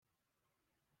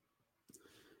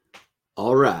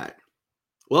All right.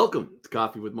 Welcome to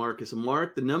Coffee with Marcus and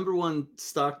Mark, the number one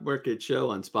stock market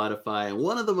show on Spotify and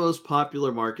one of the most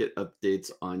popular market updates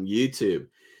on YouTube.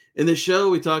 In the show,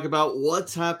 we talk about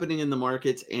what's happening in the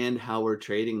markets and how we're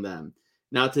trading them.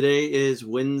 Now, today is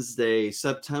Wednesday,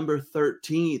 September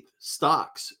 13th.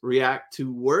 Stocks react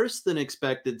to worse than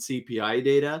expected CPI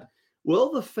data.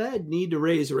 Will the Fed need to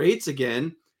raise rates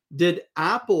again? Did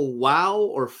Apple wow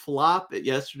or flop at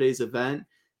yesterday's event?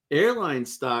 Airline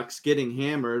stocks getting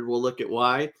hammered. We'll look at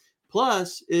why.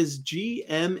 Plus, is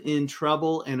GM in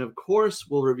trouble? And of course,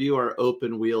 we'll review our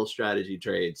open wheel strategy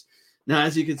trades. Now,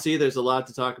 as you can see, there's a lot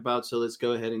to talk about, so let's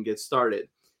go ahead and get started.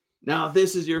 Now, if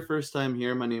this is your first time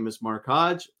here, my name is Mark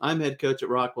Hodge. I'm head coach at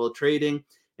Rockwell Trading,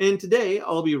 and today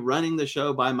I'll be running the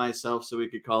show by myself, so we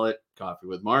could call it Coffee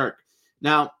with Mark.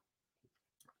 Now,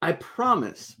 I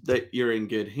promise that you're in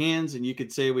good hands, and you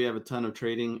could say we have a ton of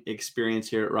trading experience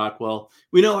here at Rockwell.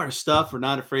 We know our stuff. We're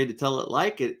not afraid to tell it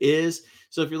like it is.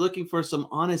 So if you're looking for some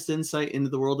honest insight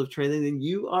into the world of trading, then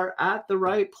you are at the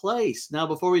right place. Now,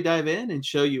 before we dive in and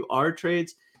show you our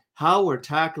trades, how we're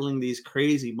tackling these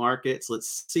crazy markets,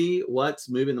 let's see what's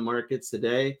moving the markets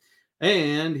today.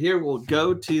 And here we'll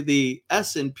go to the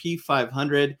S&P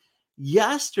 500.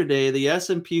 Yesterday, the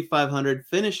S&P 500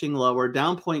 finishing lower,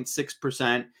 down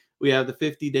 0.6%. We have the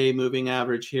 50-day moving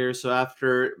average here. So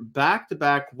after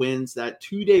back-to-back wins, that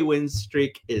 2-day win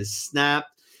streak is snapped.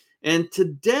 And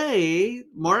today,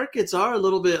 markets are a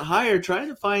little bit higher, trying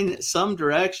to find some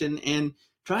direction and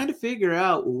trying to figure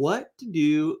out what to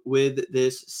do with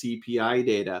this CPI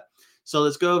data. So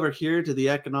let's go over here to the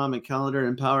economic calendar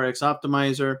and PowerX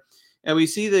Optimizer. And we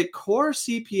see that core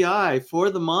CPI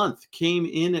for the month came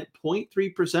in at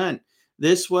 0.3%.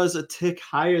 This was a tick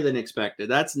higher than expected.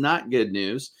 That's not good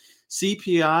news.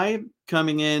 CPI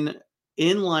coming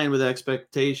in line with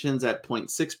expectations at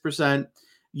 0.6%.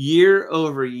 Year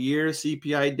over year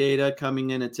CPI data coming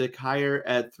in a tick higher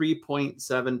at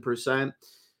 3.7%.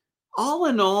 All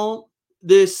in all,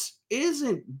 this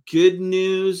isn't good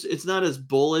news. It's not as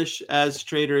bullish as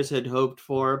traders had hoped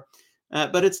for,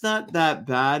 but it's not that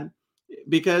bad,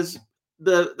 because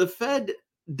the Fed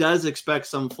does expect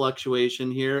some fluctuation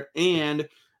here, and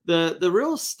the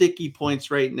real sticky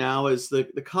points right now is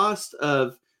the cost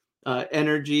of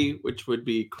energy, which would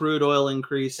be crude oil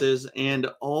increases, and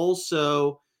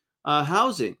also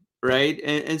housing, right?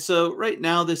 And so right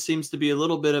now this seems to be a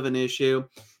little bit of an issue.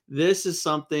 This is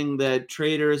something that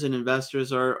traders and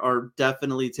investors are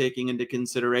definitely taking into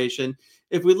consideration.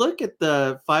 If we look at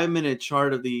the 5-minute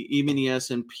chart of the E-mini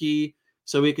S&P,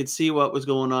 so we could see what was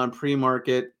going on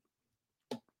pre-market.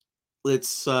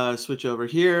 Let's switch over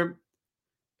here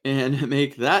and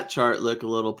make that chart look a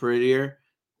little prettier.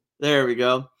 There we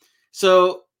go.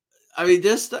 So, I mean,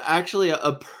 just actually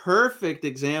a perfect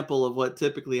example of what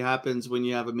typically happens when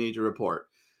you have a major report.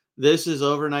 This is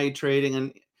overnight trading,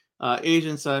 and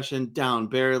Asian session down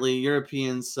barely,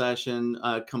 European session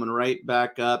coming right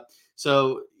back up.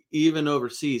 So even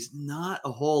overseas, not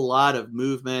a whole lot of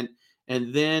movement.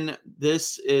 And then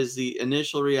this is the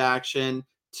initial reaction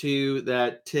to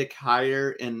that tick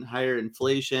higher and higher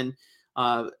inflation,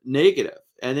 negative,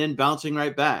 and then bouncing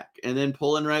right back, and then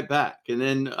pulling right back, and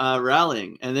then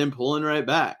rallying, and then pulling right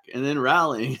back, and then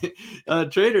rallying.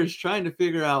 Traders trying to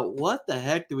figure out what the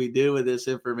heck do we do with this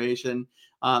information.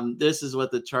 This is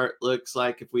what the chart looks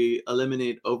like if we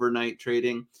eliminate overnight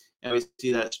trading, and we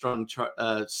see that strong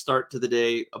start to the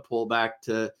day, a pullback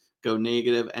to go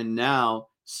negative, and now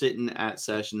sitting at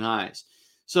session highs.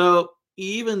 So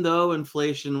even though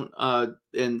inflation and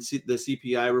the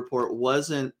CPI report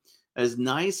wasn't as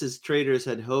nice as traders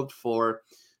had hoped for,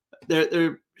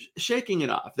 they're shaking it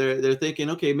off. They're thinking,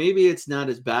 okay, maybe it's not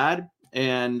as bad,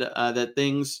 and that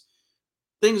things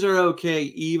are okay,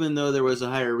 even though there was a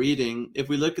higher reading. If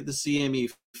we look at the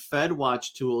CME Fed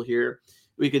Watch tool here,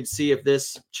 we could see if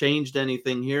this changed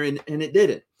anything here, and it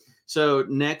didn't. So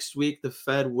next week, the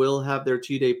Fed will have their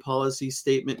 2-day policy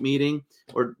statement meeting,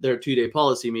 or their 2-day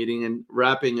policy meeting, and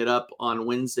wrapping it up on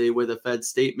Wednesday with a Fed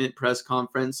statement press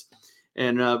conference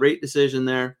and rate decision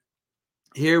there.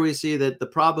 Here we see that the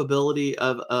probability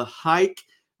of a hike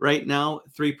right now,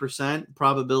 3%,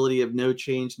 probability of no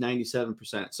change,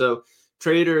 97%. So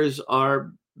traders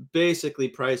are basically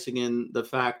pricing in the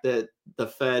fact that the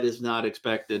Fed is not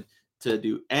expected to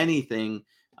do anything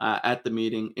at the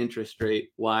meeting interest rate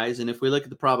wise. And if we look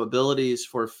at the probabilities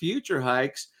for future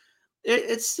hikes,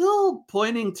 it's still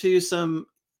pointing to some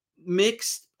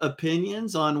mixed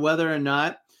opinions on whether or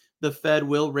not the Fed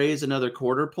will raise another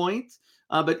quarter point.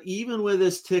 But even with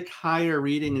this tick higher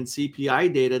reading in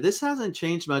CPI data, this hasn't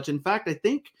changed much. In fact, I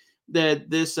think that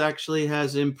this actually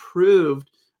has improved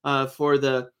for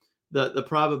the the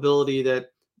probability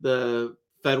that the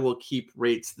Fed will keep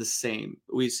rates the same.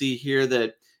 We see here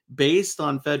that based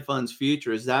on Fed funds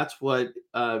futures, that's what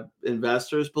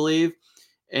investors believe.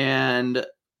 And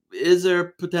is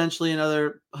there potentially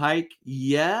another hike?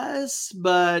 Yes,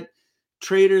 but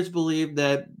traders believe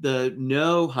that the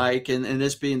no hike, and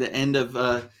this being the end of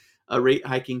a rate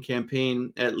hiking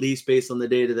campaign, at least based on the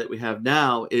data that we have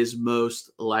now, is most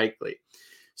likely.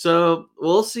 So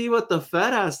we'll see what the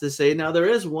Fed has to say. Now, there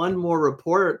is one more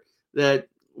report that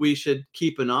we should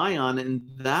keep an eye on, and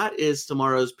that is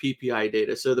tomorrow's PPI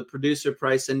data. So the producer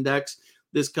price index,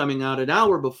 this coming out an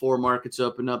hour before markets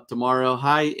open up tomorrow,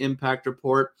 high impact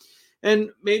report. And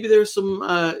maybe there's some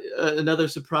another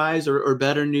surprise or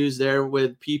better news there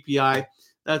with PPI.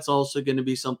 That's also going to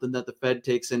be something that the Fed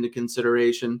takes into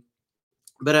consideration.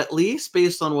 But at least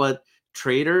based on what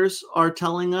traders are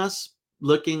telling us,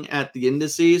 looking at the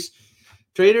indices,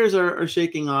 traders are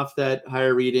shaking off that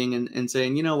higher reading and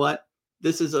saying, you know what,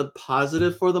 this is a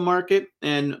positive for the market,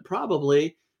 and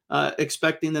probably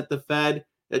expecting that the Fed,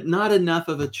 not enough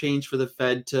of a change for the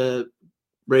Fed to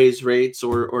raise rates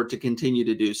or to continue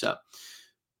to do so.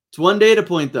 It's one data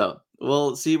point, though.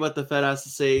 We'll see what the Fed has to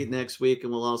say next week,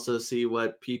 and we'll also see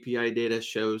what PPI data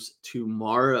shows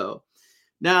tomorrow.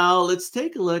 Now, let's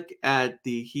take a look at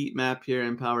the heat map here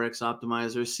in PowerX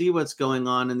Optimizer, see what's going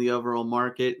on in the overall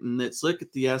market, and let's look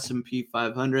at the S&P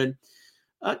 500.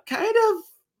 Kind of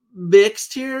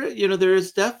mixed here. You know, there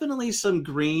is definitely some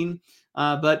green,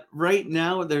 but right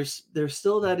now there's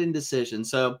still that indecision.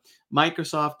 So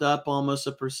Microsoft up almost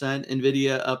 1%,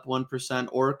 Nvidia up 1%,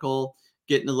 Oracle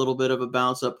getting a little bit of a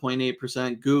bounce, up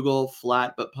 0.8%, Google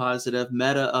flat but positive,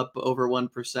 Meta up over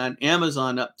 1%,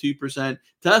 Amazon up 2%,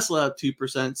 Tesla up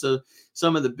 2%. So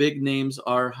some of the big names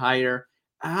are higher.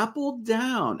 Apple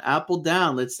down.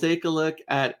 Let's take a look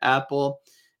at Apple.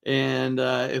 And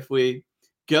if we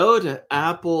go to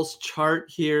Apple's chart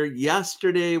here,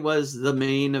 yesterday was the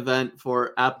main event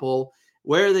for Apple,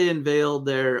 where they unveiled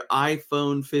their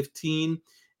iPhone 15.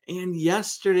 And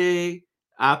yesterday,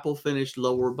 Apple finished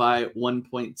lower by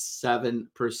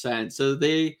 1.7%. So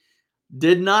they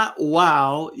did not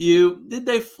wow you. Did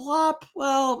they flop?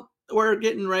 Well, we're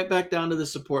getting right back down to the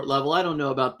support level. I don't know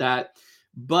about that.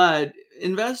 But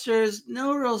investors,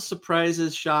 no real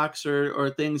surprises, shocks,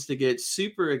 or things to get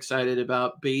super excited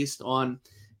about based on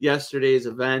yesterday's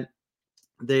event.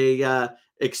 They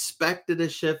expected a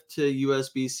shift to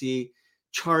USB-C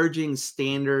charging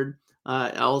standard.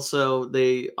 Also,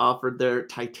 they offered their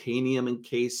titanium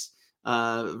encased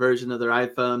version of their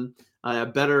iPhone,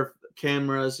 better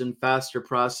cameras and faster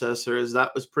processors.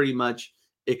 That was pretty much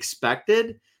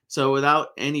expected. So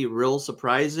without any real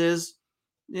surprises,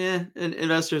 yeah, and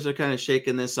investors are kind of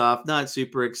shaking this off, not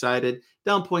super excited.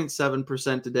 Down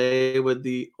 0.7% today, with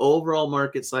the overall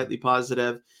market slightly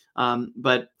positive,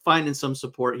 but finding some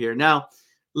support here. Now,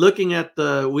 looking at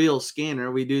the wheel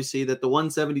scanner, we do see that the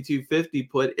 172.50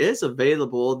 put is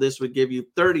available. This would give you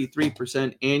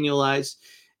 33% annualized.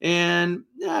 And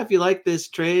yeah, if you like this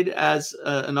trade as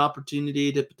an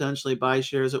opportunity to potentially buy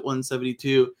shares at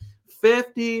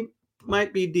 172.50,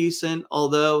 might be decent,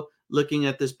 although looking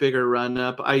at this bigger run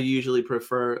up, I usually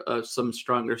prefer some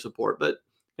stronger support. But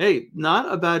hey,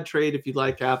 not a bad trade if you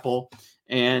like Apple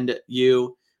and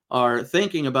you are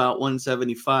thinking about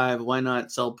 175. Why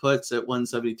not sell puts at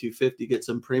 172.50, get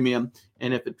some premium,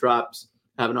 and if it drops,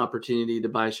 have an opportunity to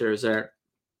buy shares there.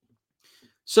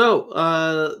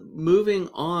 So moving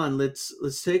on,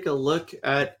 let's take a look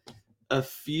at a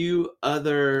few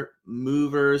other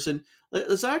movers, and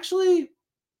let's actually,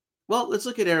 well, let's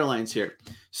look at airlines here.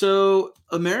 So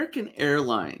American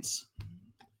Airlines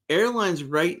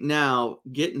right now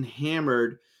getting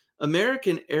hammered.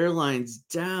 American Airlines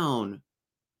down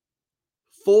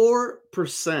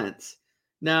 4%.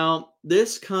 Now,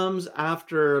 this comes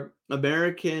after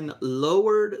American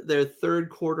lowered their third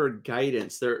quarter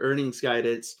guidance, their earnings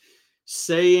guidance,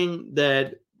 saying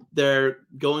that they're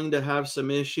going to have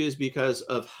some issues because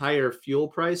of higher fuel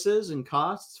prices and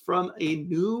costs from a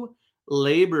new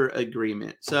labor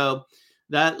agreement. So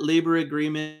that labor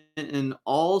agreement, and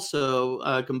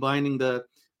also combining the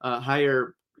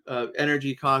higher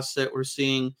energy costs that we're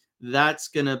seeing, that's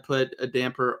going to put a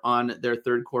damper on their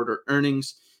third quarter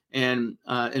earnings, and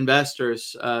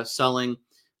investors selling,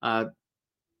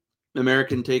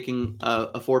 American taking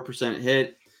a 4%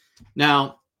 hit.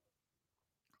 Now,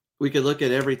 we could look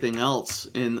at everything else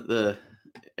in the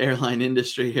airline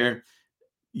industry here.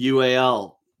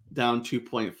 UAL down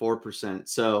 2.4%.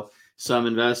 So some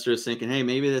investors thinking, hey,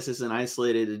 maybe this isn't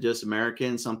isolated to just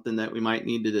American, something that we might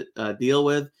need to deal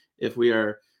with if we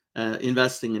are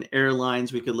investing in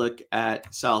airlines. We could look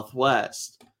at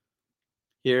Southwest.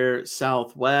 Here,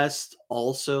 Southwest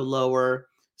also lower.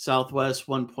 Southwest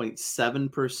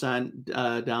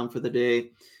 1.7% down for the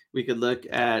day. We could look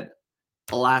at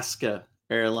Alaska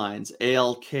Airlines,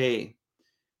 ALK,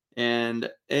 and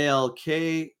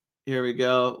ALK, here we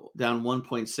go, down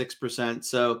 1.6%.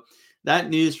 So that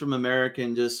news from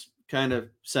American just kind of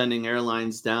sending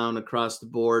airlines down across the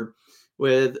board,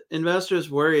 with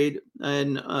investors worried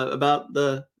and about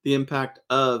the impact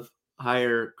of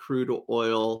higher crude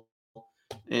oil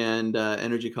and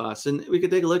energy costs. And we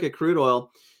could take a look at crude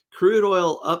oil. Crude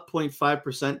oil up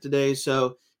 0.5% today.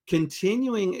 So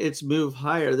continuing its move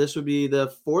higher. This would be the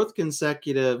fourth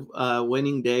consecutive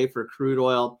winning day for crude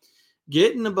oil,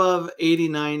 getting above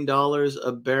 $89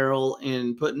 a barrel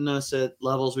and putting us at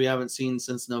levels we haven't seen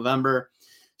since November.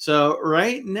 So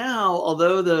right now,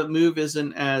 although the move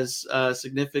isn't as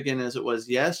significant as it was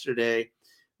yesterday,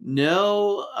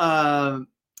 no a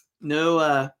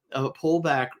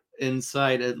pullback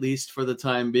inside, at least for the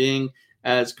time being,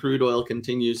 as crude oil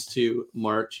continues to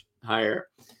march higher.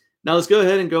 Now let's go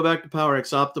ahead and go back to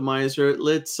PowerX Optimizer.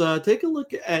 Let's take a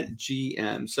look at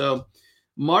GM. So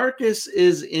Marcus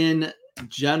is in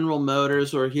General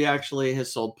Motors, or he actually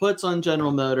has sold puts on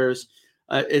General Motors.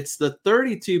 It's the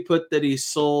 32 put that he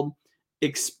sold,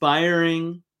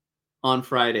 expiring on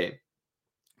Friday.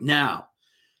 Now,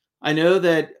 I know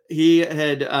that he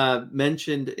had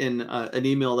mentioned in an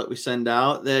email that we send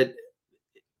out that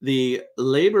the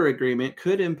labor agreement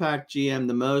could impact GM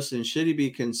the most. And should he be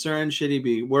concerned? Should he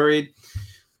be worried?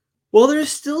 Well,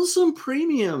 there's still some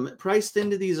premium priced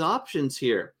into these options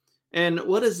here. And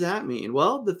what does that mean?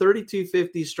 Well, the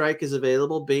 3250 strike is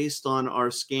available based on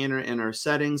our scanner and our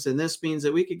settings. And this means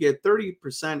that we could get 30%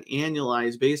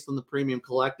 annualized based on the premium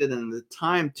collected and the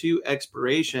time to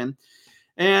expiration.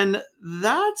 And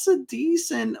that's a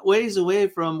decent ways away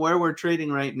from where we're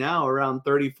trading right now, around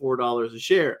 $34 a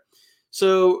share.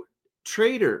 So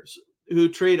traders who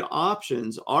trade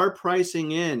options are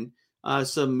pricing in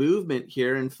some movement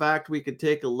here. In fact, we could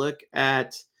take a look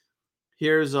at,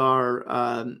 here's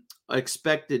our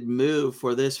expected move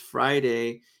for this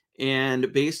Friday.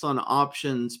 And based on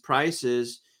options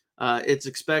prices, it's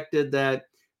expected that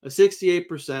a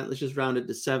 68%, let's just round it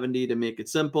to 70 to make it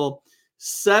simple,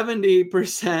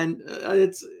 70%,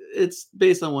 it's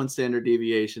based on one standard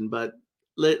deviation, but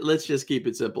let's just keep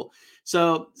it simple.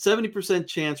 So 70%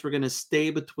 chance we're going to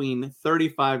stay between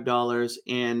 $35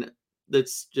 and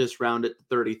let's just round it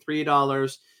to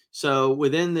 $33. So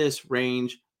within this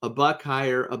range, a buck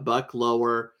higher, a buck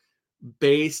lower,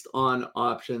 based on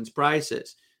options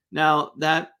prices. Now,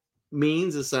 that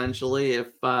means essentially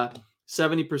if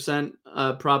 70%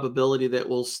 probability that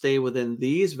we'll stay within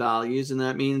these values, and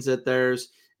that means that there's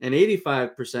an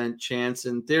 85% chance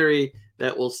in theory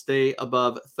that we'll stay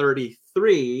above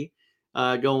 33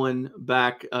 going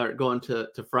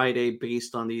to Friday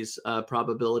based on these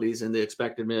probabilities and the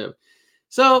expected move.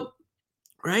 So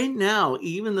right now,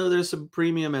 even though there's some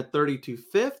premium at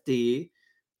 32.50,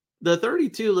 the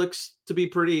 32 looks to be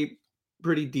pretty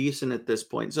decent at this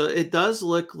point. So it does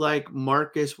look like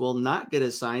Marcus will not get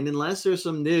assigned unless there's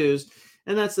some news.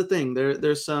 And that's the thing.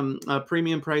 There's some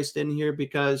premium priced in here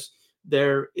because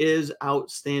there is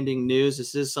outstanding news.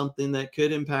 This is something that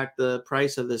could impact the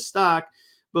price of the stock.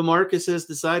 But Marcus has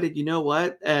decided, you know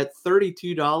what? At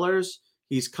 $32,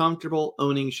 he's comfortable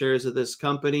owning shares of this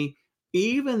company,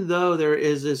 even though there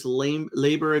is this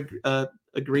labor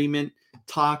agreement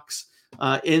talks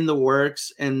in the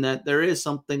works, and that there is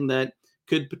something that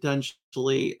could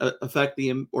potentially affect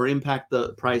or impact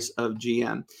the price of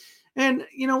GM. And,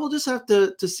 we'll just have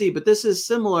to see. But this is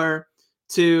similar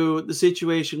to the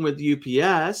situation with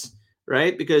UPS,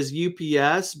 right? Because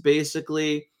UPS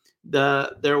basically,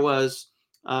 there was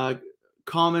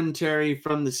commentary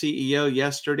from the CEO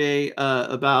yesterday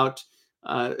about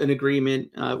an agreement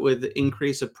with the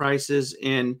increase of prices,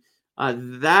 and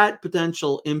that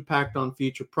potential impact on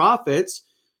future profits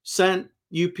sent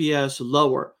UPS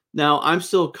lower. Now, I'm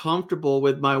still comfortable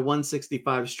with my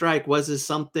 165 strike. Was this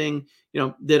something,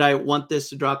 did I want this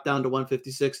to drop down to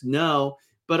 156? No,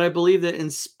 but I believe that in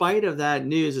spite of that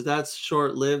news, that's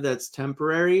short-lived, that's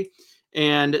temporary.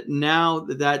 And now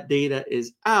that data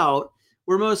is out,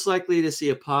 we're most likely to see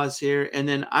a pause here. And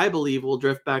then I believe we'll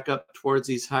drift back up towards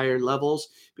these higher levels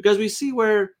because we see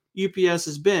where UPS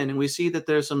has been, and we see that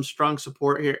there's some strong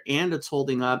support here and it's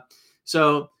holding up.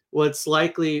 So what's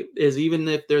likely is, even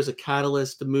if there's a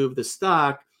catalyst to move the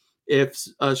stock, if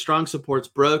strong support's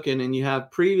broken and you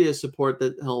have previous support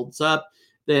that holds up,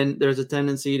 then there's a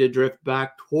tendency to drift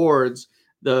back towards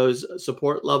those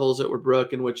support levels that were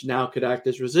broken, which now could act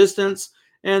as resistance.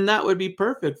 And that would be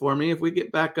perfect for me if we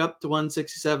get back up to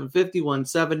 167.50,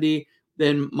 170.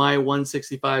 then my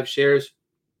 165 shares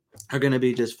are going to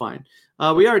be just fine.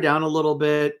 We are down a little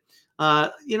bit.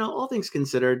 All things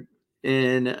considered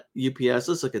in UPS,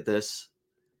 let's look at this.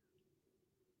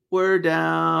 We're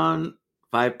down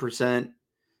 5%.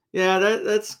 Yeah,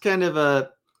 that's kind of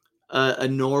a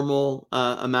normal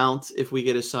amount if we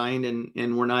get assigned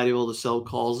and we're not able to sell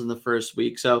calls in the first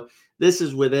week. So this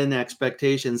is within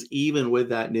expectations, even with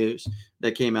that news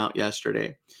that came out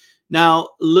yesterday. Now,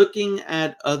 looking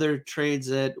at other trades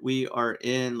that we are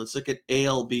in, let's look at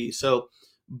ALB. So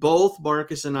both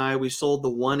Marcus and I, we sold the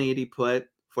 180 put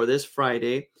for this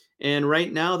Friday. And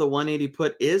right now, the 180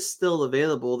 put is still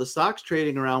available. The stock's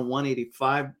trading around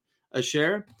 185 a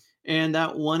share. And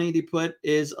that 180 put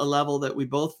is a level that we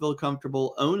both feel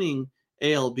comfortable owning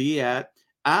ALB at.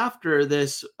 After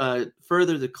this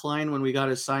further decline when we got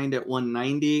assigned at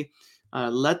 190,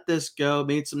 let this go,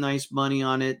 made some nice money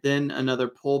on it, then another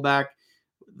pullback.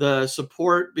 The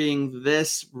support being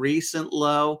this recent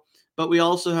low, but we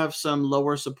also have some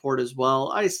lower support as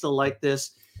well. I still like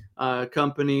this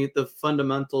company. The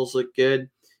fundamentals look good,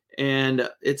 and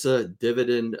it's a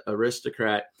dividend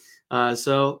aristocrat.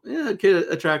 So it could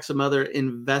attract some other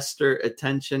investor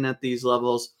attention at these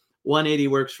levels. 180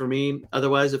 works for me.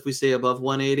 Otherwise, if we stay above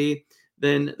 180,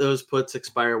 then those puts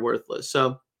expire worthless.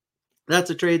 So that's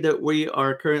a trade that we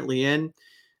are currently in.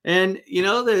 And you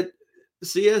know that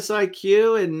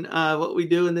CSIQ and what we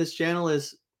do in this channel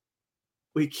is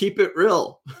we keep it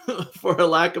real, for a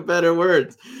lack of better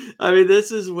words. I mean,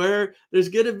 this is where there's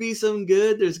going to be some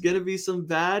good, there's going to be some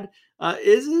bad.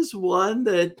 Is this one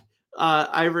that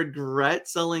I regret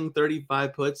selling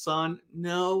 35 puts on?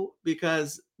 No,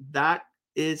 because that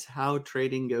is how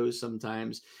trading goes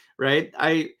sometimes, right?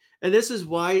 And this is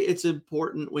why it's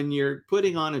important when you're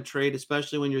putting on a trade,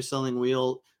 especially when you're selling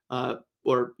wheel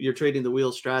or you're trading the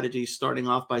wheel strategy, starting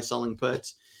off by selling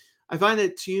puts. I find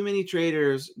that too many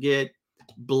traders get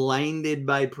blinded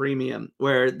by premium,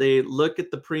 where they look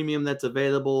at the premium that's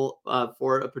available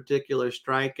for a particular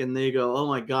strike and they go, oh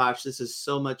my gosh, this is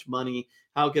so much money.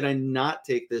 How could I not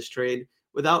take this trade,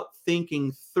 without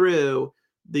thinking through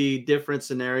the different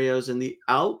scenarios and the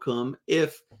outcome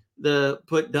if the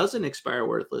put doesn't expire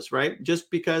worthless, right? Just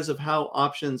because of how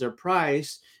options are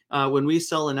priced, when we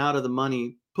sell an out of the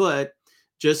money put,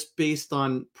 just based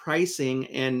on pricing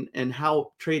and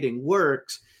how trading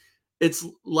works, it's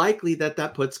likely that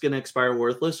that put's going to expire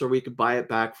worthless, or we could buy it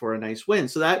back for a nice win.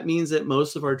 So that means that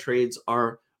most of our trades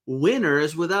are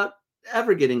winners without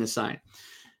ever getting a sign.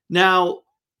 Now,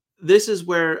 this is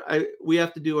where we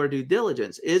have to do our due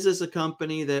diligence. Is this a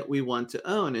company that we want to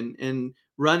own? And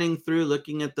running through,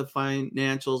 looking at the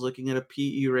financials, looking at a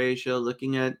PE ratio,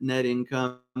 looking at net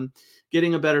income,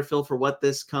 getting a better feel for what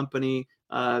this company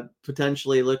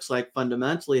potentially looks like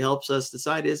fundamentally helps us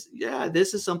decide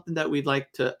this is something that we'd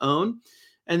like to own.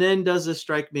 And then does this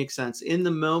strike make sense? In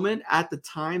the moment, at the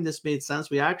time, this made sense.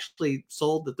 We actually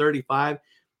sold the 35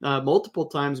 multiple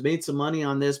times, made some money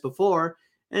on this before,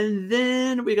 and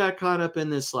then we got caught up in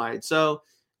this slide. So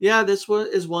yeah, this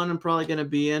is one I'm probably going to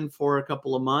be in for a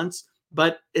couple of months,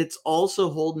 but it's also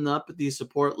holding up at these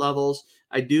support levels.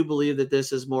 I do believe that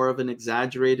this is more of an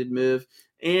exaggerated move.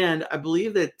 And I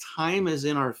believe that time is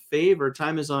in our favor.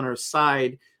 Time is on our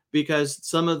side, because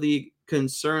some of the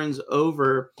concerns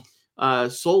over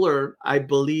solar, I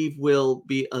believe, will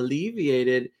be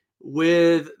alleviated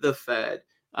with the Fed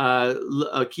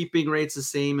keeping rates the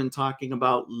same and talking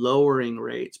about lowering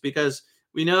rates, because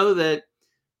we know that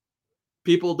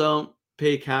people don't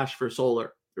pay cash for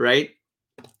solar, right?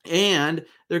 And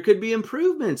there could be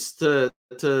improvements to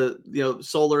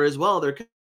solar as well. There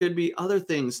could be other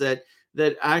things that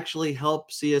actually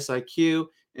help CSIQ,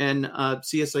 and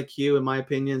CSIQ, in my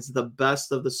opinion, is the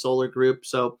best of the solar group.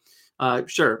 So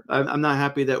sure, I'm not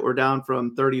happy that we're down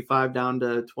from 35 down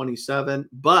to 27,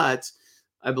 but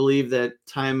I believe that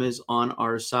time is on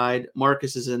our side.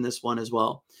 Marcus is in this one as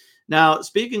well. Now,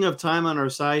 speaking of time on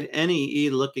our side, NEE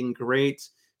looking great.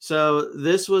 So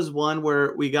this was one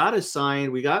where we got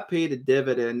assigned, we got paid a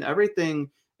dividend. Everything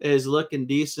is looking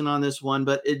decent on this one,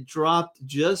 but it dropped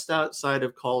just outside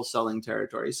of call selling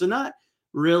territory. So not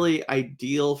really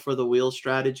ideal for the wheel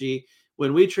strategy.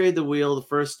 When we trade the wheel, the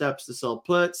first step's to sell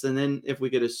puts, and then if we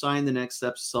get assigned, the next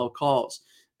step's to sell calls.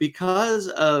 Because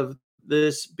of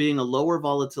this being a lower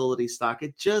volatility stock,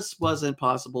 it just wasn't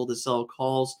possible to sell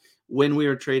calls when we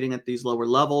were trading at these lower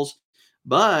levels.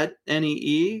 But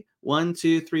NEE, 1,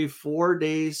 2, 3, 4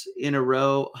 days in a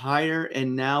row higher,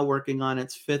 and now working on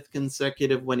its fifth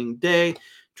consecutive winning day,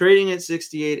 trading at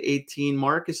 68.18.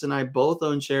 Marcus and I both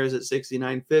own shares at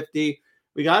 69.50.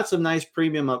 We got some nice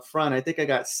premium up front. I think I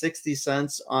got 60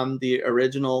 cents on the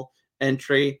original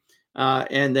entry.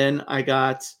 And then I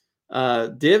got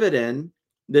dividend.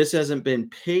 This hasn't been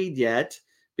paid yet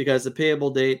because the payable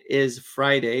date is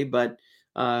Friday, but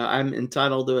I'm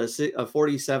entitled to a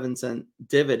 47-cent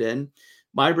dividend.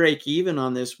 My break even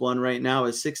on this one right now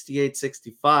is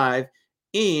 68.65,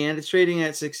 and it's trading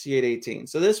at 68.18.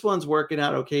 So this one's working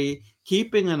out okay.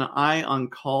 Keeping an eye on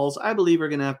calls. I believe we're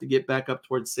going to have to get back up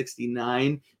towards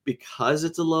 69 because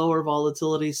it's a lower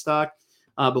volatility stock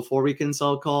before we can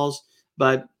sell calls.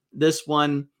 But this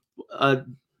one uh,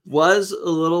 was a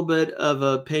little bit of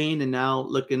a pain and now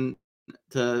looking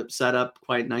to set up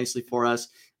quite nicely for us.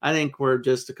 I think we're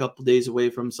just a couple days away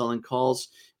from selling calls.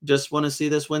 Just want to see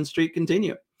this win streak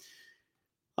continue.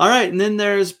 All right, and then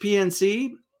there's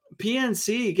PNC.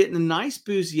 PNC getting a nice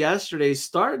boost yesterday,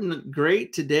 starting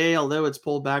great today, although it's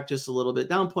pulled back just a little bit,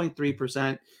 down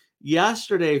 0.3%.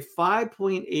 Yesterday,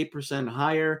 5.8%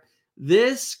 higher.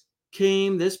 This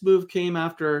move came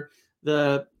after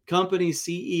the company's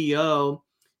CEO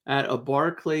at a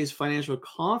Barclays financial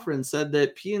conference said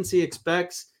that PNC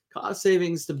expects cost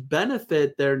savings to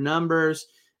benefit their numbers,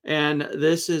 and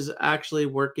this is actually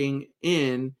working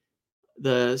in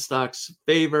the stock's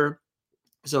favor.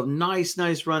 So nice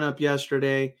run up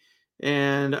yesterday.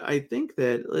 And I think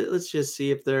that let's just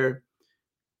see if there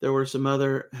were some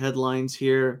other headlines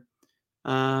here.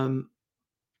 Um,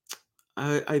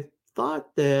 I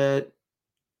thought that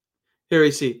here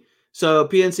we see. So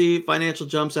PNC financial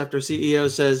jumps after CEO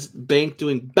says bank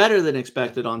doing better than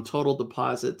expected on total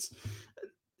deposits.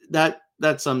 That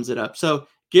sums it up. So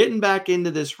getting back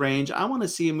into this range, I want to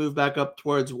see a move back up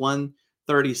towards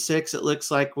 136. It looks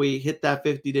like we hit that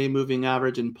 50-day moving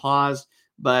average and paused,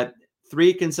 but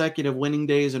 3 consecutive winning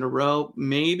days in a row,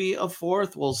 maybe a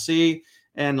fourth. We'll see.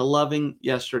 And loving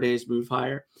yesterday's move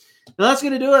higher. Now that's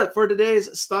going to do it for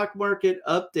today's stock market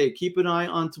update. Keep an eye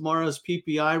on tomorrow's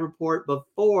PPI report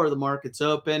before the markets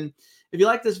open. If you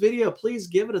like this video, please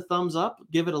give it a thumbs up,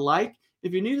 give it a like.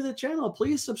 If you're new to the channel,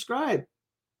 please subscribe.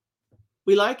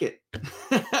 We like it.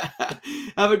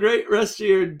 Have a great rest of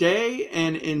your day.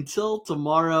 And until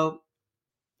tomorrow,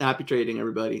 happy trading,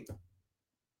 everybody.